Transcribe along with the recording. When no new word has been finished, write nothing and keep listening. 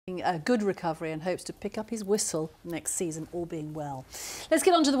A good recovery and hopes to pick up his whistle next season, all being well. Let's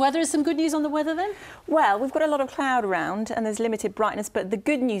get on to the weather. Is some good news on the weather then? Well, we've got a lot of cloud around and there's limited brightness, but the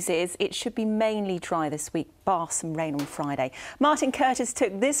good news is it should be mainly dry this week, bar some rain on Friday. Martin Curtis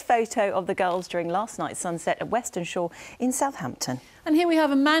took this photo of the gulls during last night's sunset at Western Shore in Southampton. And here we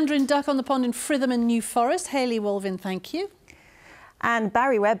have a mandarin duck on the pond in Fritham and New Forest. Hayley Wolvin, thank you. And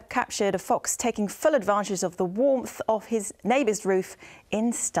Barry Webb captured a fox taking full advantage of the warmth of his neighbour's roof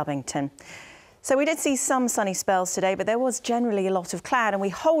in Stubbington. So we did see some sunny spells today, but there was generally a lot of cloud, and we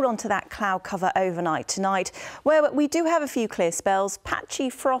hold on to that cloud cover overnight tonight, where we do have a few clear spells. Patchy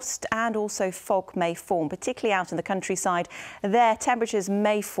frost and also fog may form, particularly out in the countryside. There, temperatures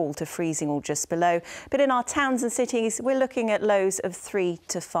may fall to freezing or just below. But in our towns and cities, we're looking at lows of 3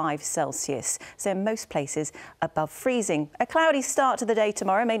 to 5 Celsius. So in most places above freezing. A cloudy start to the day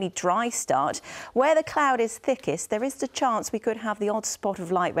tomorrow, mainly dry start. Where the cloud is thickest, there is the chance we could have the odd spot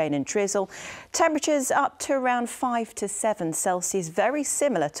of light rain and drizzle. Temperatures up to around 5 to 7 Celsius, very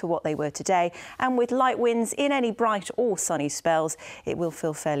similar to what they were today. And with light winds in any bright or sunny spells, it will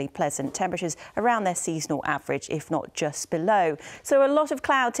feel fairly pleasant. Temperatures around their seasonal average, if not just below. So a lot of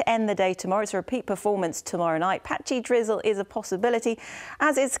cloud to end the day tomorrow. It's a repeat performance tomorrow night. Patchy drizzle is a possibility,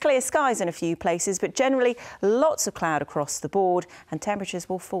 as it's clear skies in a few places, but generally lots of cloud across the board, and temperatures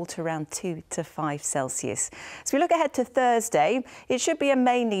will fall to around 2 to 5 Celsius. So we look ahead to Thursday. It should be a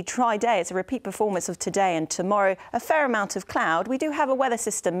mainly dry day. It's a repeat performance of today and tomorrow. A fair amount of cloud. We do have a weather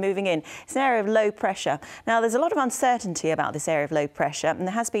system moving in. It's an area of low pressure. Now, there's a lot of uncertainty about this area of low pressure, and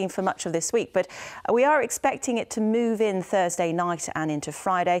there has been for much of this week, but we are expecting it to move in Thursday night and into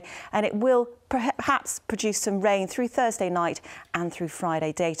Friday, and it will perhaps produce some rain through Thursday night and through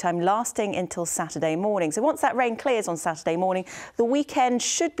Friday daytime, lasting until Saturday morning. So once that rain clears on Saturday morning, the weekend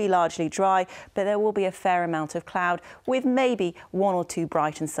should be largely dry, but there will be a fair amount of cloud with maybe 1 or 2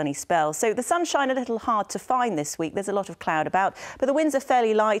 bright and sunny spells. So the sunshine a little hard to find this week. There's a lot of cloud about, but the winds are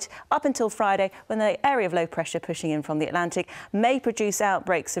fairly light up until Friday, when the area of low pressure pushing in from the Atlantic may produce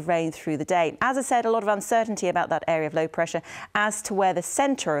outbreaks of rain through the day. As I said, a lot of uncertainty about that area of low pressure as to where the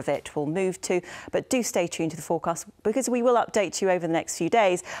centre of it will move to. But do stay tuned to the forecast, because we will update you over the next few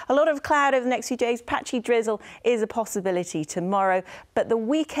days. A lot of cloud over the next few days. Patchy drizzle is a possibility tomorrow, but the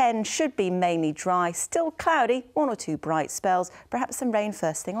weekend should be mainly dry. Still cloudy, 1 or 2 bright spells, perhaps some rain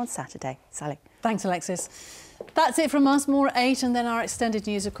first thing on Saturday. Sally. Thanks, Alexis. That's it from us. More at 8, and then our extended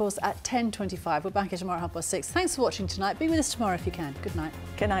news, of course, at 10:25. We're back here tomorrow at 6:30. Thanks for watching tonight. Be with us tomorrow if you can. Good night.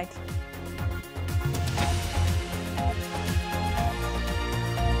 Good night.